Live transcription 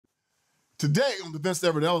Today on the Vince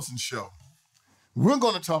Everett Ellison Show, we're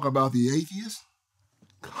going to talk about the atheist,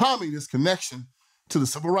 communist connection to the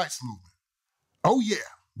civil rights movement. Oh yeah,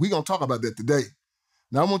 we're going to talk about that today.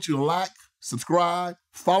 Now I want you to like, subscribe,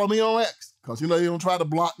 follow me on X, because you know they don't try to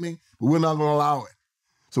block me, but we're not going to allow it.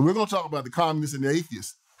 So we're going to talk about the communists and the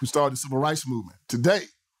atheists who started the civil rights movement today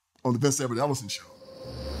on the Vince Everett Ellison Show.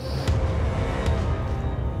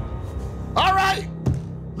 All right,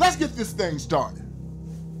 let's get this thing started.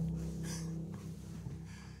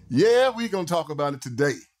 Yeah, we're going to talk about it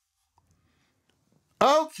today.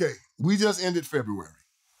 Okay, we just ended February.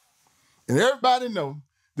 And everybody knows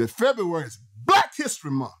that February is Black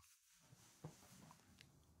History Month.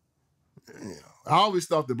 I always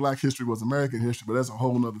thought that Black history was American history, but that's a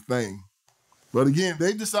whole nother thing. But again,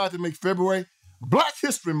 they decided to make February Black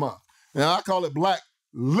History Month. And I call it Black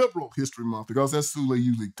Liberal History Month because that's who they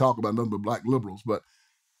usually talk about, nothing but black liberals. But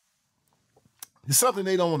it's something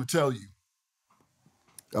they don't want to tell you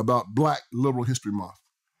about Black Liberal History Month.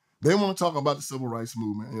 They want to talk about the civil rights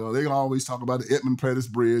movement. You know, they can always talk about the Edmund Pettus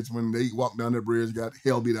Bridge when they walked down that bridge, got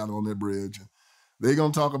hell beat out on that bridge. And they're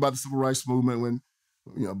going to talk about the civil rights movement when,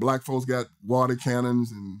 you know, black folks got water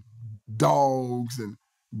cannons and dogs and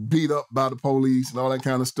beat up by the police and all that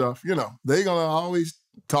kind of stuff. You know, they're going to always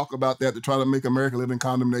talk about that to try to make America live in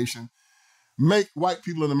condemnation, make white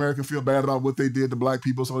people in America feel bad about what they did to black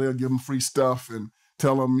people so they'll give them free stuff and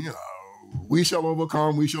tell them, you know, we shall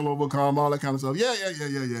overcome, all that kind of stuff. Yeah.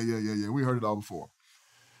 We heard it all before.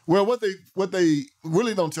 Well, what they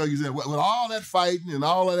really don't tell you is that with all that fighting and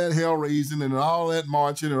all of that hell raising and all that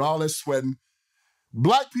marching and all that sweating,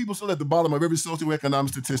 black people still at the bottom of every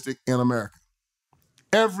socioeconomic statistic in America.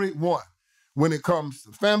 Every one. When it comes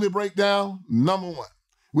to family breakdown, number one.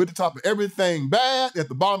 We're at the top of everything bad, at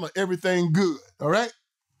the bottom of everything good, all right?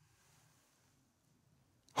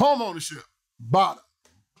 Home ownership, bottom.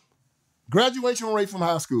 Graduation rate from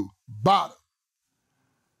high school, bottom.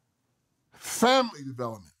 Family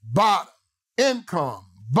development, bottom. Income,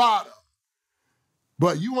 bottom.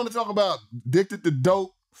 But you want to talk about addicted to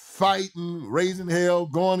dope, fighting, raising hell,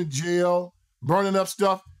 going to jail, burning up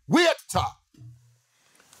stuff, we at the top.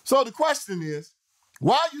 So the question is,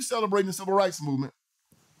 why are you celebrating the civil rights movement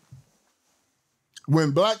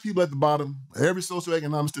when black people at the bottom of every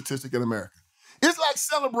socioeconomic statistic in America? It's like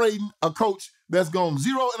celebrating a coach that's gone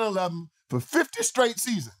 0-11 for 50 straight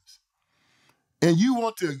seasons. And you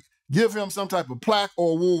want to give him some type of plaque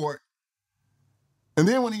or award. And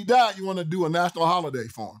then when he died, you want to do a national holiday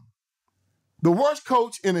for him. The worst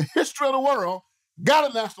coach in the history of the world got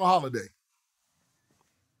a national holiday.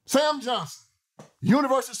 Sam Johnson,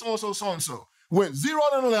 University so-and-so, went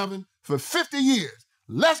 0-11 for 50 years.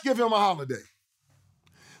 Let's give him a holiday.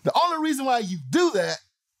 The only reason why you do that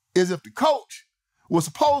is if the coach was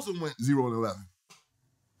supposed to win 0-11.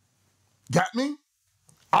 Got me?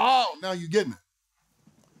 Oh, now you're getting it.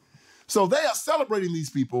 So they are celebrating these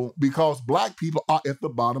people because black people are at the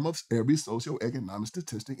bottom of every socioeconomic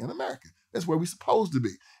statistic in America. That's where we're supposed to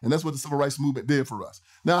be. And that's what the civil rights movement did for us.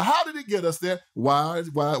 Now, how did it get us there? Why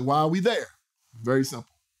are we there? Very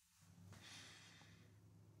simple.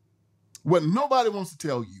 What nobody wants to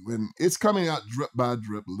tell you, and it's coming out drip by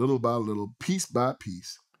drip, little by little, piece by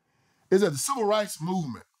piece, is that the civil rights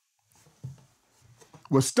movement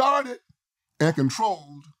was started and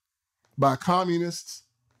controlled by communists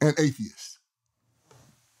and atheists.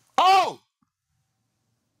 Oh!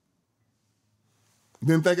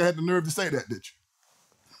 Didn't think I had the nerve to say that, did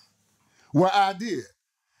you? Well, I did.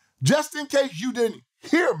 Just in case you didn't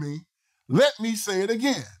hear me, let me say it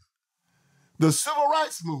again. The civil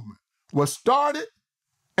rights movement was started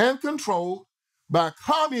and controlled by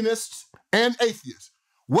communists and atheists.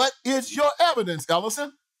 What is your evidence,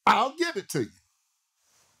 Ellison? I'll give it to you.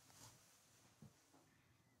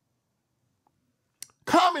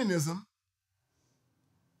 Communism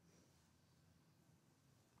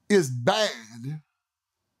is bad,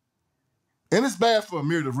 and it's bad for a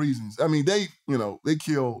myriad of reasons. I mean, the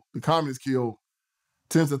communists killed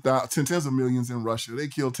tens of millions in Russia. They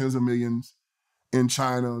killed tens of millions in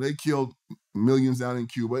China. They killed millions down in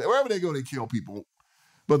Cuba. Wherever they go, they kill people.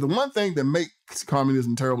 But the one thing that makes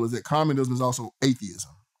communism terrible is that communism is also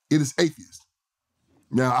atheism. It is atheist.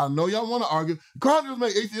 Now, I know y'all want to argue, communism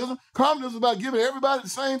ain't atheism. Communism is about giving everybody the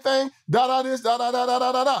same thing, this, da.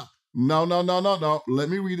 No. Let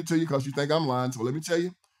me read it to you because you think I'm lying. So let me tell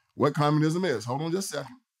you what communism is. Hold on just a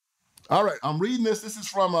second. All right, I'm reading this. This is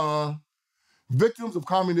from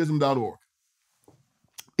victimsofcommunism.org.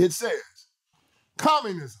 It says,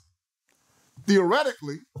 communism,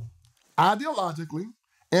 theoretically, ideologically,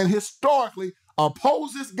 and historically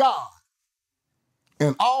opposes God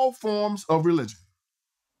and all forms of religion.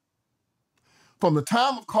 from the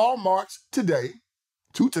time of Karl Marx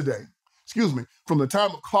from the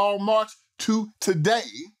time of Karl Marx to today,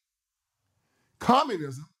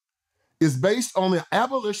 communism is based on the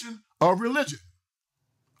abolition of religion.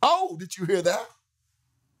 Oh, did you hear that?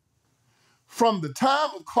 From the time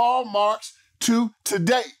of Karl Marx to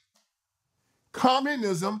today,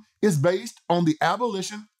 communism is based on the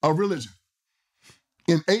abolition of religion.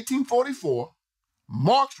 In 1844,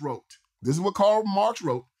 Marx wrote, this is what Karl Marx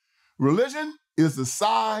wrote, religion is the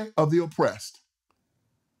sigh of the oppressed.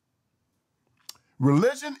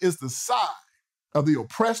 Religion is the sigh of the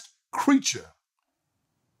oppressed creature,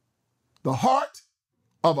 the heart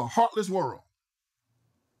of a heartless world,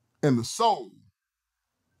 and the soul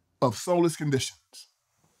of soulless conditions.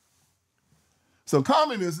 So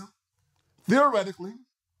communism, theoretically,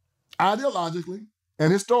 ideologically,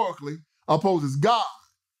 and historically, opposes God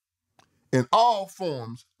in all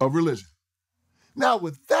forms of religion. Now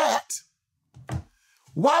with that,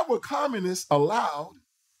 why were communists allowed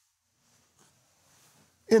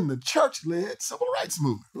in the church-led civil rights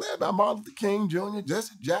movement, led by Martin Luther King Jr.,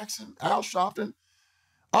 Jesse Jackson, Al Sharpton,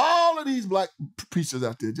 all of these black preachers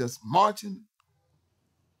out there just marching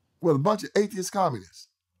with a bunch of atheist communists?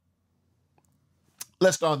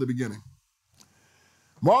 Let's start at the beginning.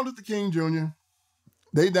 Martin Luther King Jr.,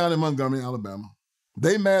 they down in Montgomery, Alabama.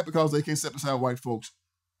 They mad because they can't sit beside white folks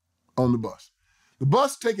on the bus. The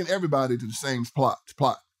bus taking everybody to the same plot,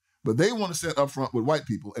 but they want to sit up front with white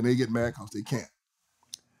people, and they get mad because they can't.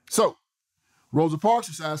 So Rosa Parks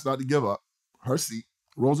decides not to give up her seat.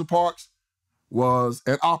 Rosa Parks was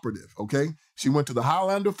an operative, okay? She went to the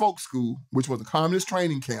Highlander Folk School, which was a communist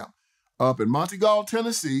training camp up in Montreal,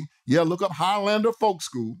 Tennessee. Yeah, look up Highlander Folk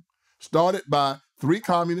School, started by 3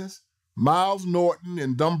 communists, Miles Norton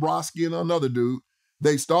and Dombrowski and another dude.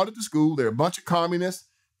 They started the school. They're a bunch of communists,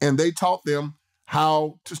 and they taught them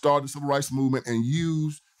how to start the civil rights movement and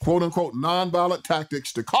use quote-unquote nonviolent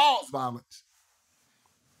tactics to cause violence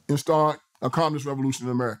and start a communist revolution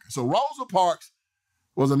in America. So Rosa Parks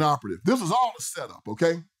was an operative. This was all a setup,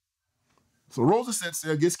 okay? So Rosa sits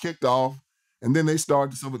there, gets kicked off, and then they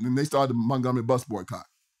started the Montgomery bus boycott.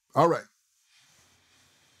 All right.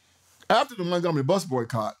 After the Montgomery bus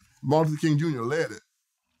boycott, Martin Luther King Jr. led it.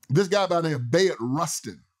 This guy by the name of Bayard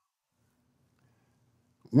Rustin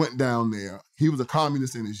went down there. He was a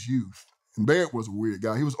communist in his youth. And Bayard was a weird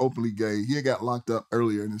guy. He was openly gay. He had got locked up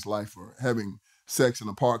earlier in his life for having sex in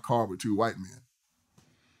a parked car with 2 white men.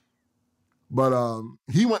 But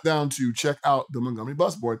he went down to check out the Montgomery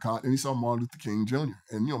bus boycott, and he saw Martin Luther King Jr.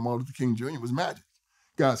 And, Martin Luther King Jr. was magic.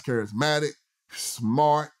 Guy's charismatic,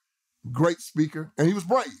 smart, great speaker, and he was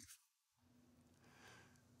brave.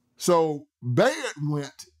 So Bayard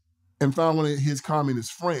went and found one of his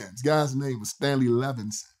communist friends. Guy's name was Stanley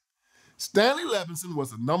Levinson. Stanley Levinson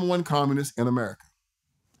was the #1 communist in America.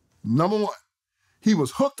 #1. He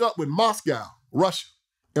was hooked up with Moscow, Russia,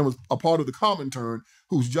 and was a part of the Comintern,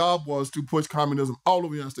 whose job was to push communism all over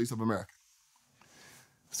the United States of America.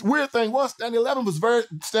 The weird thing was Stanley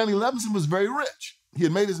Levinson was very rich. He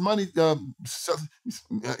had made his money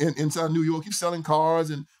inside New York. He was selling cars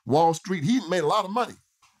in Wall Street. He made a lot of money.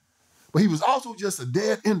 But he was also just a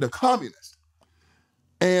dead-end communist.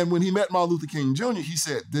 And when he met Martin Luther King Jr., he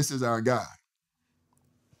said, this is our guy.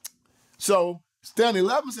 So Stanley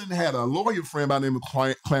Levinson had a lawyer friend by the name of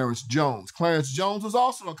Clarence Jones. Clarence Jones was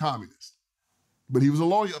also a communist, but he was a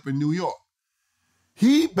lawyer up in New York.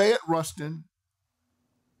 He, Bayard Rustin,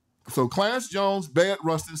 so Clarence Jones, Bayard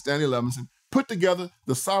Rustin, Stanley Levinson, put together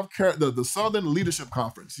the Southern Leadership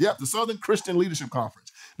Conference. Yep, the Southern Christian Leadership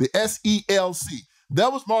Conference, the SELC.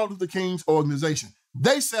 That was Martin Luther King's organization.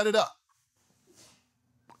 They set it up.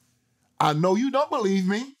 I know you don't believe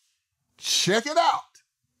me. Check it out.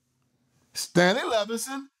 Stanley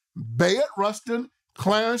Levinson, Bayard Rustin,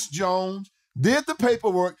 Clarence Jones did the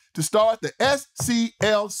paperwork to start the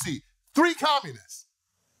SCLC. 3 communists.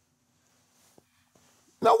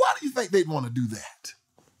 Now, why do you think they'd want to do that?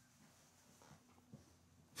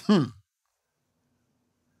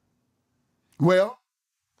 Well,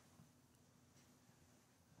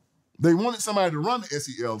 they wanted somebody to run the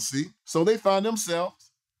SELC, so they found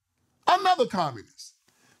themselves another communist.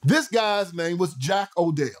 This guy's name was Jack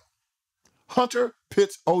Odell. Hunter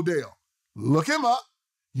Pitts Odell. Look him up.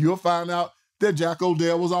 You'll find out that Jack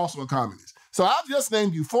Odell was also a communist. So I've just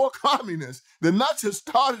named you 4 communists that not just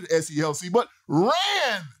started the SELC, but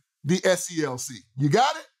ran the SELC. You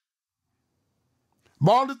got it?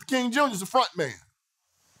 Martin Luther King Jr. is the front man.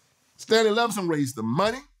 Stanley Levinson raised the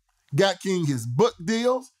money, got King his book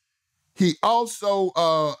deals. He also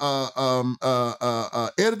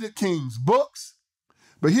edited King's books.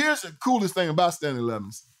 But here's the coolest thing about Stanley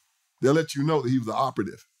Levinson. They'll let you know that he was an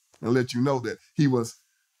operative and let you know that he was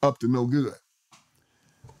up to no good.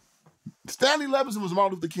 Stanley Levinson was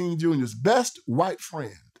Martin Luther King Jr.'s best white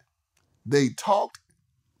friend. They talked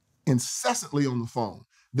incessantly on the phone.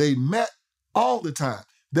 They met all the time.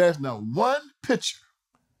 There's not one picture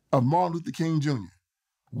of Martin Luther King Jr.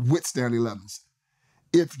 with Stanley Levinson.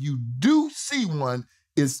 If you do see one,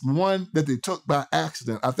 it's one that they took by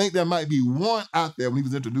accident. I think there might be one out there when he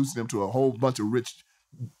was introducing them to a whole bunch of rich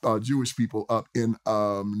Jewish people up in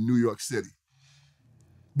New York City.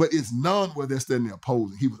 But it's none where they're standing there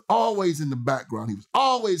posing. He was always in the background. He was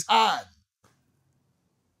always hiding.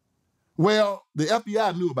 Well, the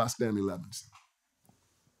FBI knew about Stanley Levinson.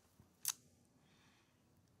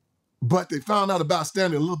 But they found out about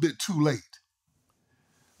Stanley a little bit too late.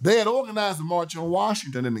 They had organized a march on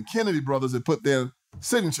Washington, and the Kennedy brothers had put their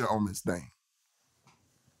signature on this thing.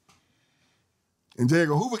 And J.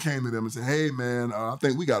 Edgar Hoover came to them and said, hey, man, I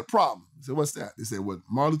think we got a problem. He said, what's that? They said, well,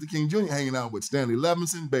 Martin Luther King Jr. hanging out with Stanley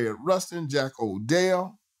Levinson, Bayard Rustin, Jack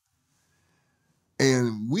O'Dell.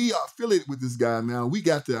 And we are affiliated with this guy now. We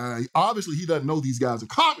got to, obviously he doesn't know these guys are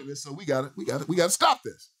communists, so we got to stop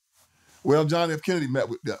this. Well, John F. Kennedy met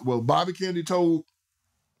with, Bobby Kennedy told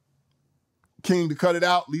King to cut it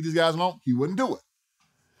out, leave these guys alone. He wouldn't do it.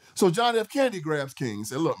 So John F. Kennedy grabs King and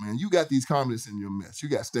said, look, man, you got these communists in your midst. You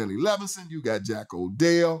got Stanley Levinson, you got Jack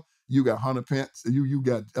O'Dell, you got Hunter Pence, and you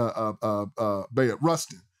got Bayard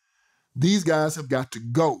Rustin. These guys have got to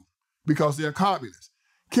go because they're communists.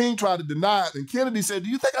 King tried to deny it, and Kennedy said, do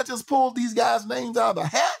you think I just pulled these guys' names out of the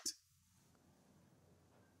hat?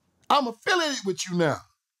 I'm affiliated with you now.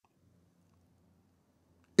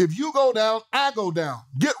 If you go down, I go down.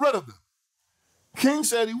 Get rid of them. King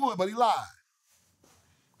said he would, but he lied.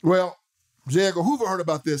 Well, J. Edgar Hoover heard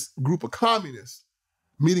about this group of communists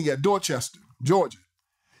meeting at Dorchester, Georgia.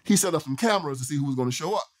 He set up some cameras to see who was going to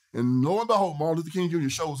show up. And lo and behold, Martin Luther King Jr.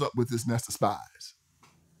 shows up with this nest of spies.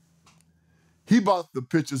 He brought the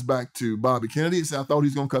pictures back to Bobby Kennedy and said, I thought he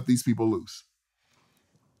was going to cut these people loose.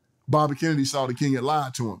 Bobby Kennedy saw the king had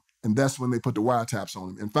lied to him, and that's when they put the wiretaps on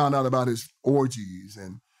him and found out about his orgies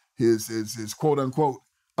and his quote-unquote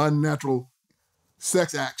unnatural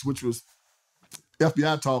sex acts, which was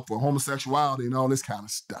FBI talk for homosexuality and all this kind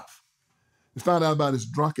of stuff. They found out about his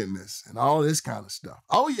drunkenness and all this kind of stuff.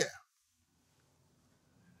 Oh, yeah.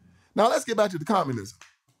 Now, let's get back to the communism.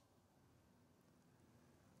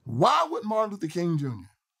 Why would Martin Luther King Jr.,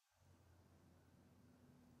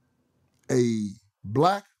 a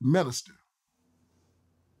black minister,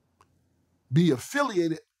 be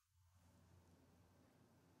affiliated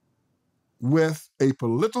with a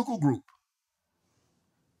political group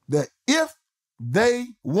that, if they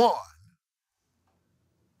won,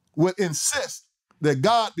 would insist that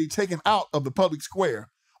God be taken out of the public square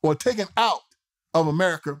or taken out of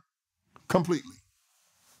America completely?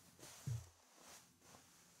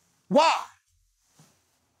 Why?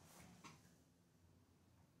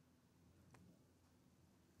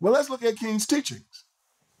 Well, let's look at King's teachings.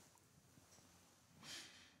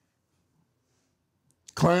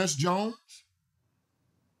 Clarence Jones,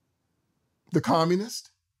 the communist.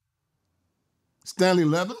 Stanley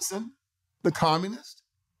Levinson, the communist.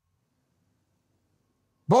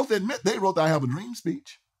 Both admit they wrote the I Have a Dream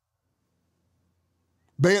speech.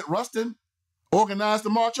 Bayard Rustin organized the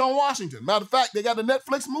March on Washington. Matter of fact, they got a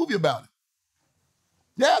Netflix movie about it.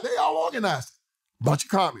 Yeah, they all organized it. Bunch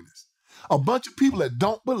of communists. A bunch of people that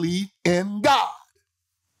don't believe in God.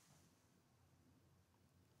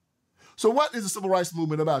 So what is the civil rights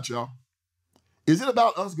movement about, y'all? Is it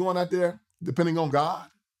about us going out there depending on God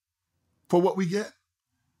for what we get?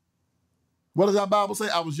 What does our Bible say?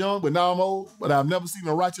 I was young, but now I'm old, but I've never seen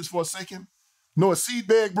the righteous forsaken, nor a seed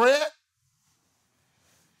beg bread.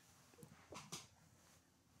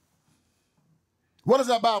 What does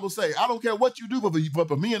our Bible say? I don't care what you do, but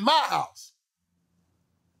for me and my house,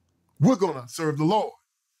 we're going to serve the Lord.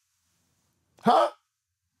 Huh?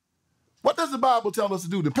 What does the Bible tell us to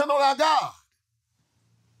do? Depend on our God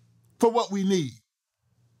for what we need.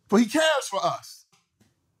 For he cares for us.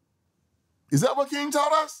 Is that what King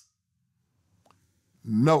taught us?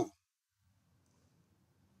 No.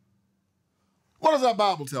 What does our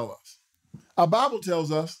Bible tell us? Our Bible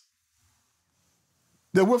tells us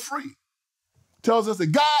that we're free. Tells us that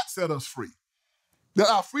God set us free. That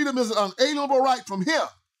our freedom is an unalienable right from him.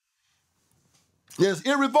 It is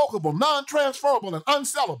irrevocable, non-transferable, and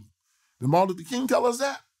unsellable. Did Martin Luther King tell us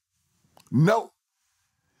that? No.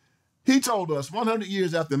 He told us 100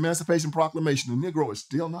 years after the Emancipation Proclamation, the Negro is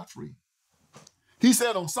still not free. He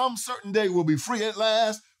said on some certain day we'll be free at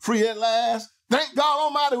last, free at last. Thank God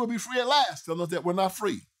Almighty we'll be free at last. Telling us that we're not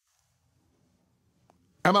free.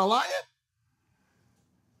 Am I lying?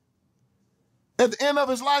 At the end of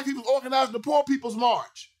his life, he was organizing the Poor People's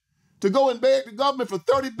March to go and beg the government for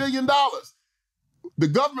 $30 billion. The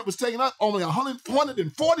government was taking up only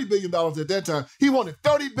 $140 billion at that time. He wanted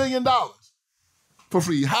 $30 billion for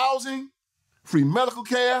free housing, free medical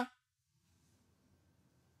care,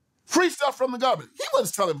 free stuff from the government. He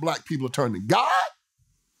wasn't telling black people to turn to God.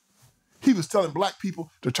 He was telling black people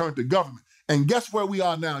to turn to government. And guess where we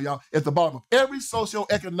are now, y'all? At the bottom of every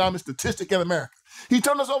socioeconomic statistic in America. He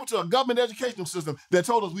turned us over to a government educational system that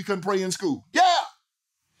told us we couldn't pray in school. Yeah!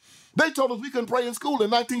 They told us we couldn't pray in school in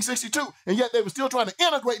 1962, and yet they were still trying to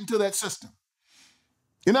integrate into that system.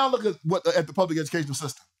 And now look at the public educational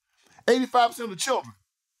system. 85% of the children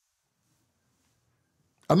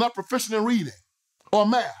are not proficient in reading or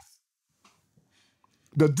math.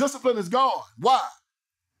 The discipline is gone. Why?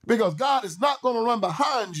 Because God is not going to run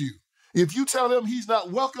behind you. If you tell him he's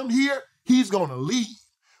not welcome here, he's going to leave.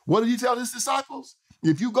 What did he tell his disciples?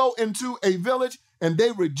 If you go into a village and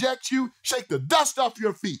they reject you, shake the dust off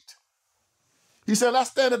your feet. He said, I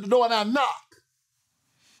stand at the door and I knock.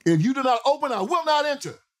 If you do not open, I will not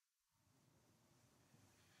enter.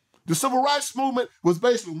 The civil rights movement was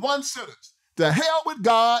based on one sentence: to hell with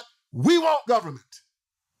God, we want government.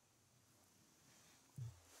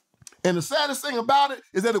 And the saddest thing about it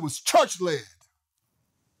is that it was church-led.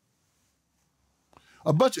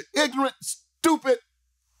 A bunch of ignorant, stupid,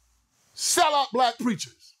 sellout black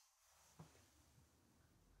preachers.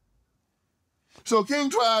 So King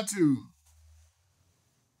tried to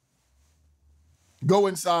go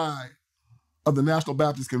inside of the National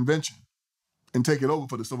Baptist Convention and take it over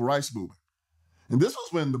for the civil rights movement. And this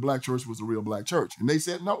was when the black church was a real black church. And they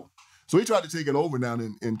said no. So he tried to take it over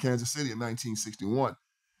down in Kansas City in 1961.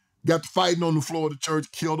 Got to fighting on the floor of the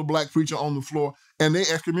church, killed a black preacher on the floor, and they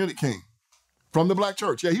excommunicated King from the black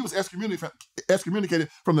church. Yeah, he was excommunicated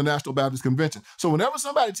from the National Baptist Convention. So whenever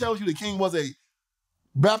somebody tells you the King was a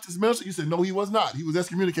Baptist minister, you say, no, he was not. He was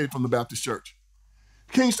excommunicated from the Baptist church.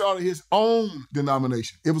 King started his own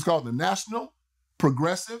denomination. It was called the National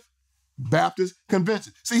Progressive Baptist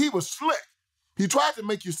Convention. See, he was slick. He tried to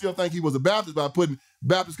make you still think he was a Baptist by putting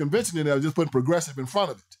Baptist Convention in there, just putting progressive in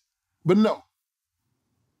front of it. But no.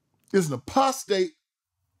 It's an apostate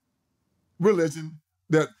religion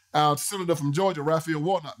that our senator from Georgia, Raphael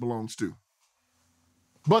Warnock, belongs to.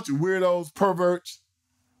 Bunch of weirdos, perverts,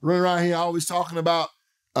 running around here always talking about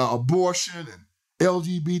abortion and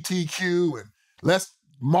LGBTQ and let's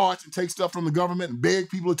march and take stuff from the government and beg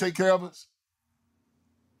people to take care of us.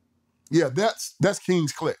 Yeah, that's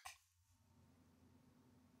King's clique.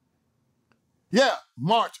 Yeah,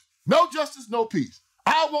 march. No justice, no peace.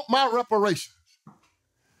 I want my reparations.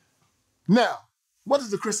 Now, what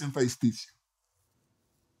does the Christian faith teach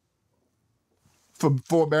you?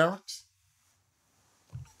 Forbearance,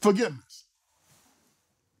 forgiveness,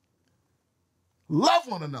 love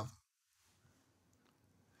one another.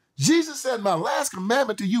 Jesus said, my last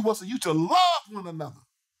commandment to you was for you to love one another.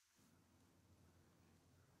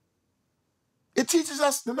 It teaches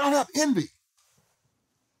us to not have envy,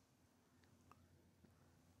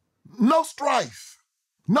 no strife,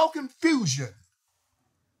 no confusion.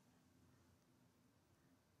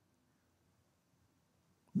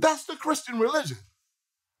 That's the Christian religion.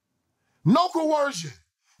 No coercion.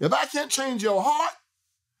 If I can't change your heart,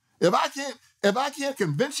 if I can't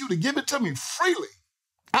convince you to give it to me freely,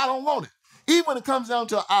 I don't want it. Even when it comes down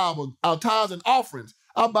to our tithes and offerings,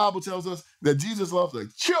 our Bible tells us that Jesus loves a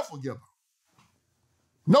cheerful giver.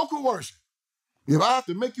 No coercion. If I have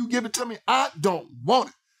to make you give it to me, I don't want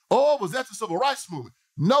it. Oh, was that the civil rights movement?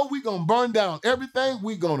 No, we're going to burn down everything.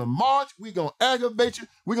 We're going to march. We're going to aggravate you.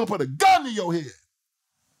 We're going to put a gun to your head.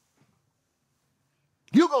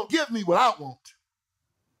 You're going to give me what I want.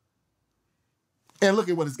 And look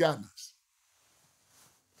at what it's gotten us.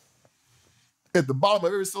 At the bottom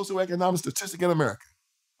of every socioeconomic statistic in America.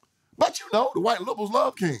 But you know, the white liberals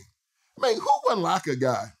love King. I mean, who wouldn't like a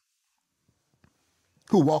guy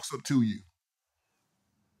who walks up to you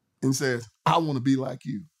and says, I want to be like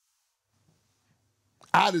you.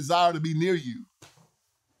 I desire to be near you.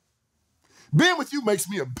 Being with you makes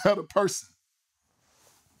me a better person.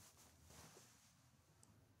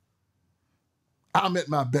 I'm at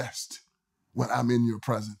my best when I'm in your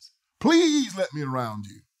presence. Please let me around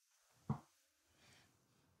you.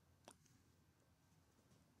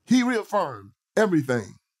 He reaffirmed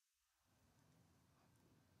everything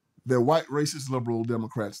that white, racist, liberal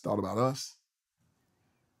Democrats thought about us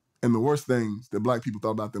and the worst things that black people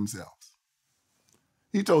thought about themselves.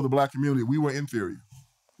 He told the black community we were inferior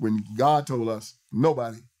when God told us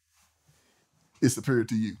nobody is superior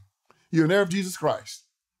to you. You're an heir of Jesus Christ.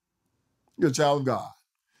 You're a child of God.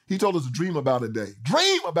 He told us to dream about a day.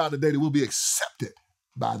 Dream about a day that we'll be accepted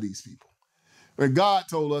by these people. And God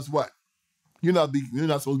told us what? You're not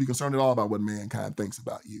supposed to be concerned at all about what mankind thinks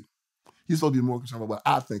about you. You're supposed to be more concerned about what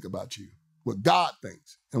I think about you, what God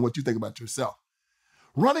thinks, and what you think about yourself.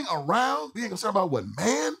 Running around being concerned about what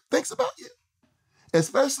man thinks about you,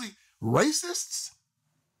 especially racists.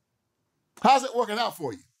 How's it working out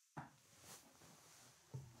for you?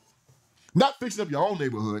 Not fixing up your own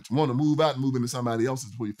neighborhood. You want to move out and move into somebody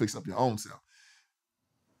else's before you fix up your own self.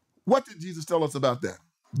 What did Jesus tell us about that?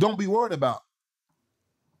 Don't be worried about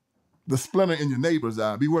the splinter in your neighbor's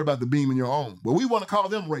eye. Be worried about the beam in your own. But we want to call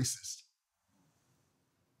them racist.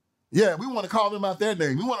 Yeah, we want to call them out their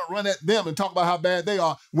name. We want to run at them and talk about how bad they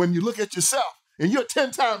are when you look at yourself and you're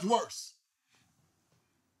 10 times worse.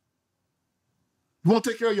 You want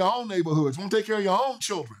to take care of your own neighborhoods. You want to take care of your own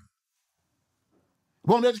children.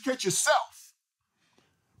 You want to educate yourself.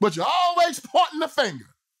 But you're always pointing the finger.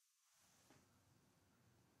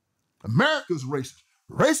 America's racist.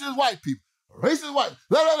 Racist white people. Racist white.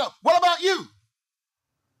 No. What about you?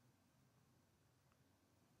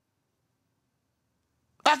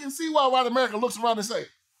 I can see why white America looks around and say,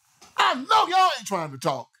 I know y'all ain't trying to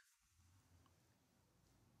talk.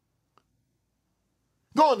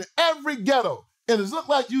 Going to every ghetto, and it looked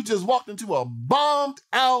like you just walked into a bombed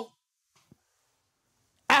out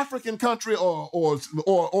African country or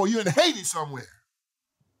you're in Haiti somewhere.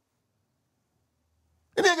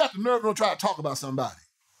 And then got the nerve to try to talk about somebody.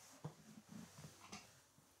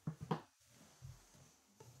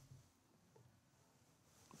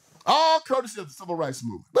 All courtesy of the civil rights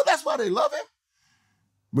movement. But that's why they love him.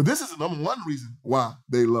 But this is the number one reason why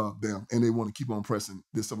they love them and they want to keep on pressing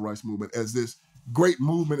this civil rights movement as this great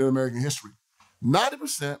movement in American history.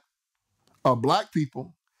 90% of black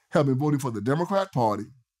people have been voting for the Democrat Party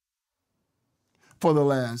for the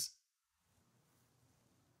last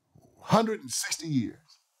 160 years.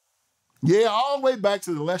 Yeah, all the way back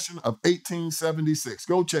to the election of 1876.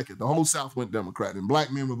 Go check it. The whole South went Democrat, and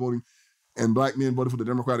black men were voting, and black men voted for the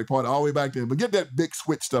Democratic Party all the way back then. But get that big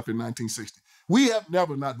switch stuff in 1960. We have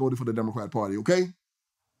never not voted for the Democrat Party, okay?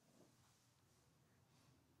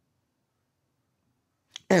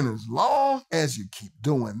 And as long as you keep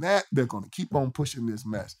doing that, they're going to keep on pushing this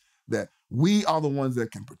mess that we are the ones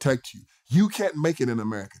that can protect you. You can't make it in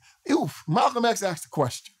America. Oof, Malcolm X asked the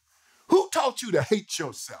question, who taught you to hate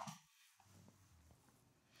yourself?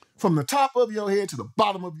 From the top of your head to the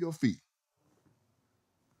bottom of your feet.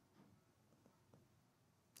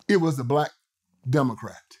 It was the black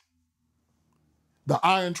Democrat. The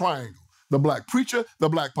Iron Triangle. The black preacher, the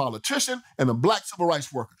black politician, and the black civil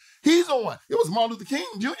rights worker. He's the one. It was Martin Luther King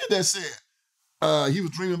Jr. that said he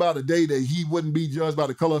was dreaming about a day that he wouldn't be judged by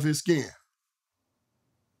the color of his skin,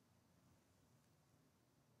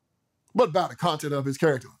 but by the content of his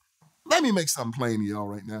character. Let me make something plain to y'all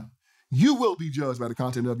right now. You will be judged by the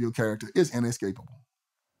content of your character. It's inescapable.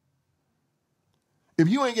 If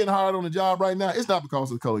you ain't getting hired on a job right now, it's not because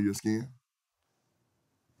of the color of your skin.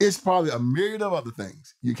 It's probably a myriad of other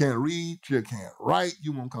things. You can't read, you can't write,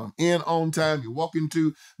 you won't come in on time, you walk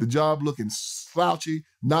into the job looking slouchy,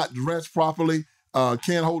 not dressed properly,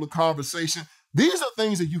 can't hold a conversation. These are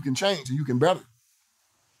things that you can change and you can better.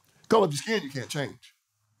 Color of your skin, you can't change.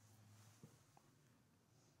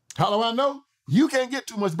 How do I know? You can't get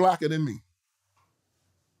too much blacker than me.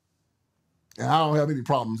 And I don't have any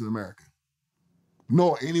problems in America,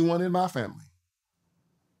 nor anyone in my family.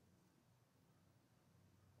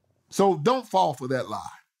 So don't fall for that lie,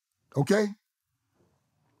 okay?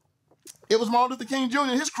 It was Martin Luther King Jr.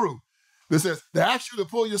 and his crew that says, they ask you to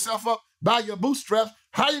pull yourself up by your bootstraps.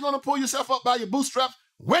 How are you going to pull yourself up by your bootstraps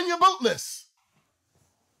when you're bootless?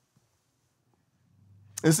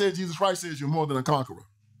 It says Jesus Christ says you're more than a conqueror.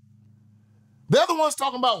 They're the ones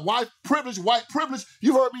talking about white privilege, white privilege.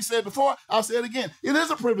 You've heard me say it before. I'll say it again. It is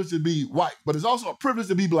a privilege to be white, but it's also a privilege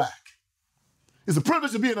to be black. It's a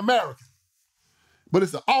privilege to be an American. But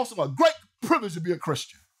it's also a great privilege to be a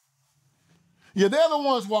Christian. Yeah, they're the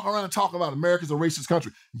ones walking around and talking about America's a racist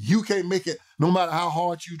country. You can't make it no matter how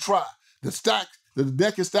hard you try. The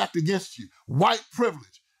deck is stacked against you. White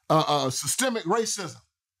privilege, systemic racism.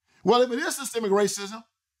 Well, if it is systemic racism,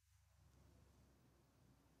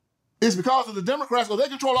 it's because of the Democrats, well, they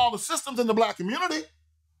control all the systems in the black community.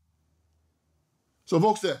 So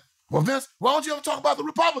folks said, well, Vince, why don't you ever talk about the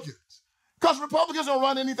Republicans? Because Republicans don't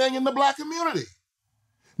run anything in the black community.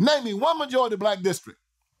 Name me one majority black district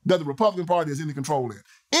that the Republican Party has any control in.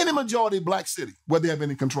 Any majority black city where they have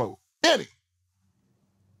any control. Any.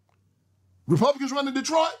 Republicans run in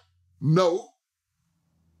Detroit? No.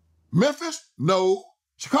 Memphis? No.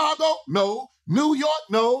 Chicago? No. New York?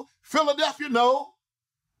 No. Philadelphia? No.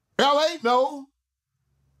 LA, no.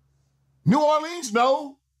 New Orleans,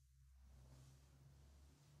 no.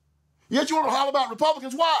 Yet you want to holler about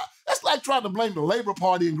Republicans. Why? That's like trying to blame the Labor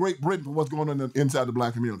Party in Great Britain for what's going on inside the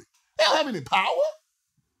black community. They don't have any power.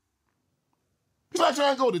 It's like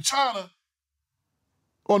trying to go to China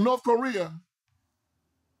or North Korea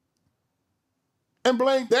and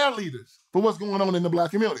blame their leaders for what's going on in the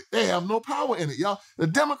black community. They have no power in it, y'all. The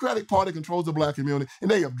Democratic Party controls the black community,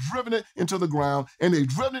 and they have driven it into the ground,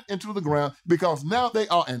 because now they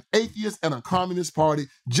are an atheist and a communist party,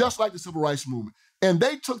 just like the Civil Rights Movement. And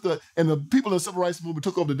the people in the Civil Rights Movement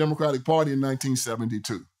took over the Democratic Party in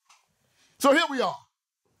 1972. So here we are.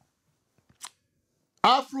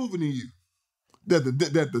 I've proven to you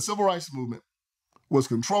that the Civil Rights Movement was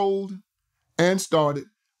controlled and started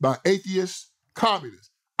by atheists, communists.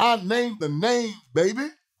 I named the names, baby.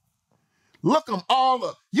 Look them all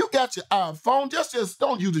up. You got your iPhone. Just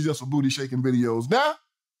don't use it just for booty shaking videos. Now,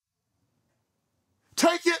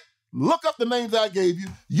 take it, look up the names I gave you.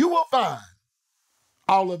 You will find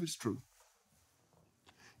all of it's true.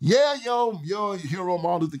 Yeah, your hero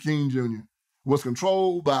Martin Luther King Jr. was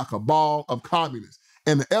controlled by a cabal of communists.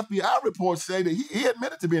 And the FBI reports say that he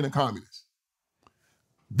admitted to being a communist.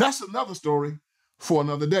 That's another story for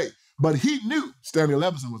another day. But he knew Stanley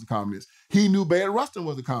Ellison was a communist. He knew Bayard Rustin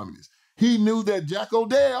was a communist. He knew that Jack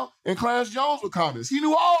O'Dell and Clarence Jones were communists. He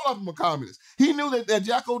knew all of them were communists. He knew that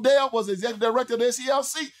Jack O'Dell was the executive director of the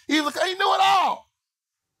SCLC. He knew it all.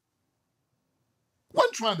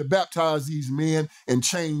 Wasn't trying to baptize these men and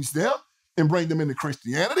change them and bring them into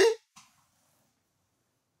Christianity.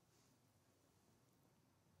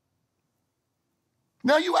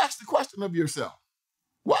 Now you ask the question of yourself,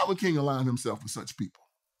 why would King align himself with such people?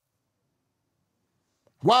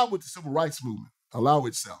 Why would the Civil Rights Movement allow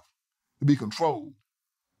itself to be controlled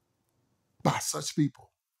by such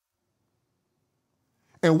people?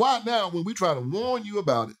 And why now, when we try to warn you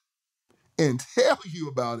about it and tell you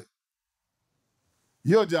about it,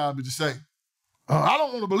 your job is to say, I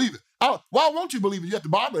don't want to believe it. Why won't you believe it? You have to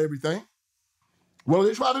Bible everything. What do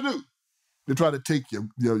they try to do? They try to take your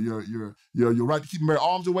right to keep and bear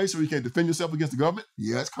arms away so you can't defend yourself against the government.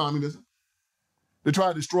 Yeah, it's communism. They try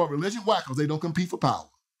to destroy religion. Why? Because they don't compete for power.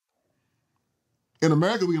 In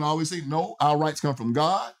America, we can always say, no, our rights come from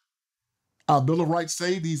God. Our Bill of Rights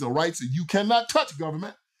say these are rights that you cannot touch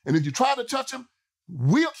government. And if you try to touch them,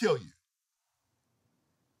 we'll kill you.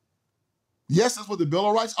 Yes, that's what the Bill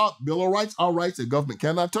of Rights are. Bill of Rights are rights that government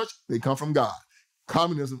cannot touch. They come from God.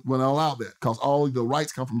 Communism will not allow that because all of the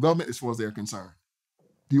rights come from government as far as they're concerned.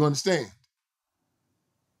 Do you understand?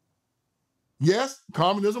 Yes,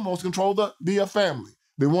 communism wants to control the family.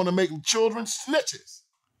 They want to make children snitches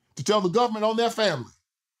to tell the government on their family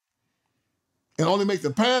and only make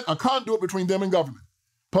the parent a conduit between them and government.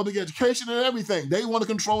 Public education and everything. They want to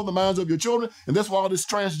control the minds of your children, and that's where all this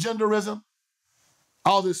transgenderism,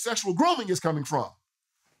 all this sexual grooming is coming from.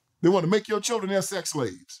 They want to make your children their sex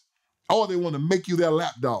slaves, or they want to make you their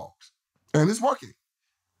lap dogs. And it's working.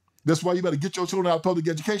 That's why you better get your children out of public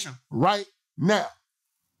education right now.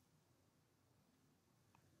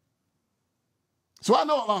 So I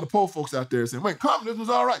know a lot of poor folks out there saying, wait, communism is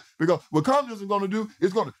all right. Because what communism is going to do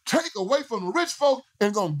is going to take away from the rich folk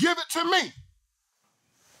and going to give it to me.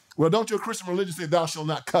 Well, don't your Christian religion say, thou shalt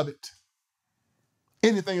not covet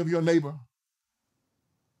anything of your neighbor?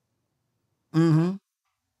 You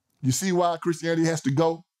see why Christianity has to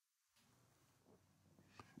go?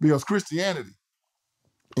 Because Christianity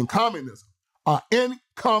and communism are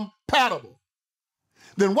incompatible.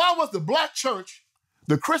 Then why was the black church,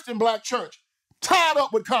 the Christian black church, tied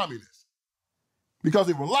up with communists? Because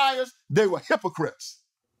they were liars, they were hypocrites.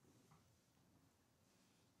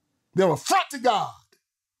 They were a front to God.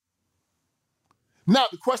 Now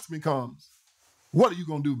the question becomes, what are you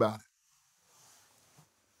going to do about it?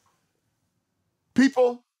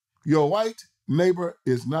 People, your white neighbor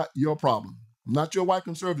is not your problem. Not your white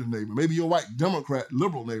conservative neighbor. Maybe your white Democrat,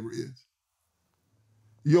 liberal neighbor is.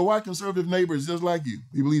 Your white conservative neighbor is just like you.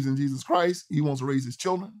 He believes in Jesus Christ. He wants to raise his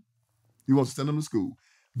children. He wants to send them to school.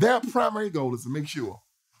 Their primary goal is to make sure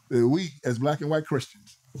that we, as black and white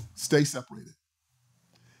Christians, stay separated.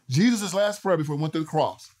 Jesus' last prayer before he went to the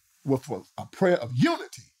cross was for a prayer of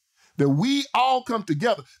unity, that we all come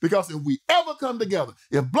together. Because if we ever come together,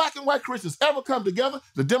 if black and white Christians ever come together,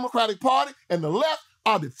 the Democratic Party and the left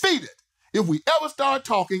are defeated. If we ever start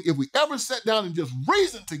talking, if we ever sat down and just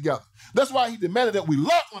reason together, that's why he demanded that we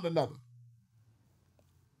love one another.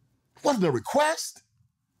 It wasn't a request.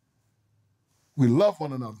 We love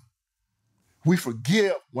one another. We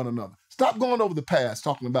forgive one another. Stop going over the past,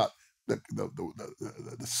 talking about the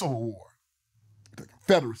Civil War, the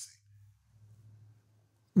Confederacy.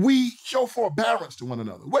 we show forbearance to one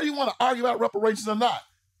another. Whether you want to argue about reparations or not,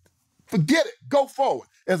 forget it. Go forward.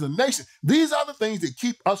 As a nation, these are the things that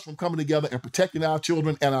keep us from coming together and protecting our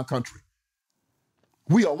children and our country.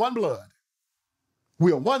 We are one blood.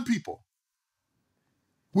 We are one people.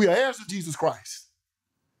 We are heirs of Jesus Christ.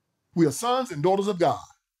 We are sons and daughters of God.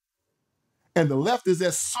 And the left is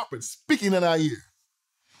that serpent speaking in our ear.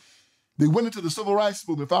 They went into the civil rights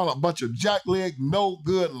movement, found a bunch of jackleg, no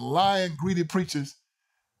good, lying, greedy preachers,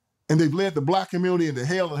 and they've led the black community into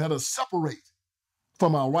hell and had us separate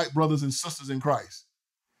from our white brothers and sisters in Christ.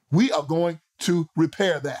 We are going to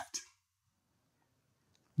repair that.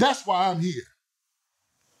 That's why I'm here.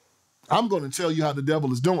 I'm going to tell you how the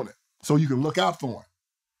devil is doing it so you can look out for him.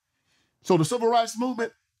 So the civil rights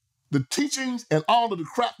movement, the teachings and all of the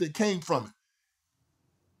crap that came from it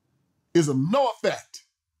is of no effect.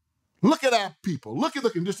 Look at our people. Look at the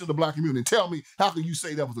condition of the black community and tell me, how can you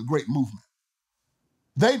say that was a great movement?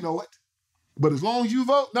 They know it. But as long as you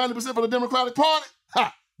vote 90% for the Democratic Party,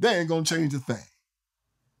 they ain't going to change a thing.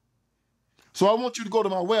 So I want you to go to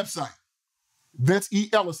my website,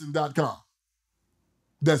 VinceELlison.com.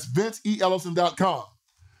 That's VinceELlison.com.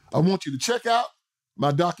 I want you to check out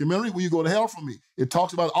my documentary, Will You Go to Hell For Me? It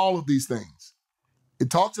talks about all of these things. It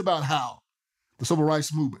talks about how the civil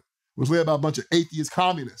rights movement was led by a bunch of atheist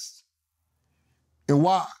communists and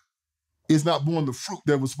why it's not born the fruit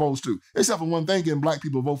that was supposed to. Except for one thing, getting black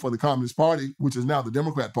people to vote for the Communist Party, which is now the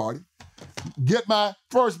Democrat Party. Get my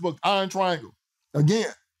first book, Iron Triangle.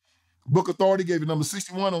 Again, Book Authority gave it number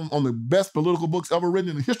 61 on the best political books ever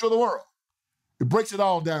written in the history of the world. It breaks it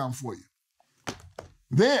all down for you.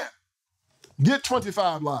 Then, get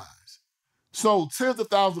 25 Lies. Sold tens of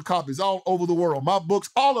thousands of copies all over the world. My books,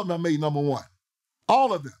 all of them are made number one.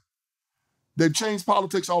 All of them. They've changed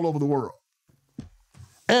politics all over the world.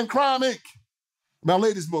 And Crime, Inc., my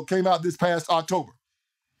latest book, came out this past October.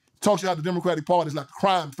 Talks about the Democratic Party is like a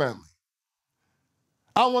crime family.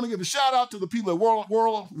 I want to give a shout out to the people at World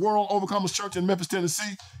Overcomers Church in Memphis,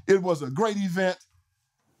 Tennessee. It was a great event.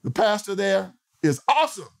 The pastor there is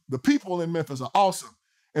awesome. The people in Memphis are awesome.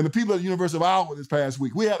 And the people at the University of Iowa this past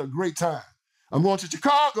week, we had a great time. I'm going to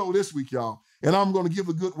Chicago this week, y'all, and I'm going to give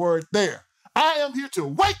a good word there. I am here to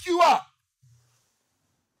wake you up.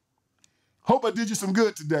 Hope I did you some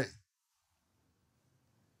good today.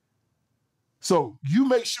 So you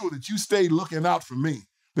make sure that you stay looking out for me,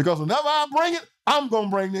 because whenever I bring it, I'm going to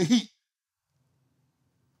bring the heat.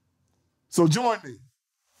 So join me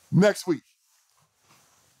next week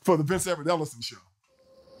for the Vince Ellison Show.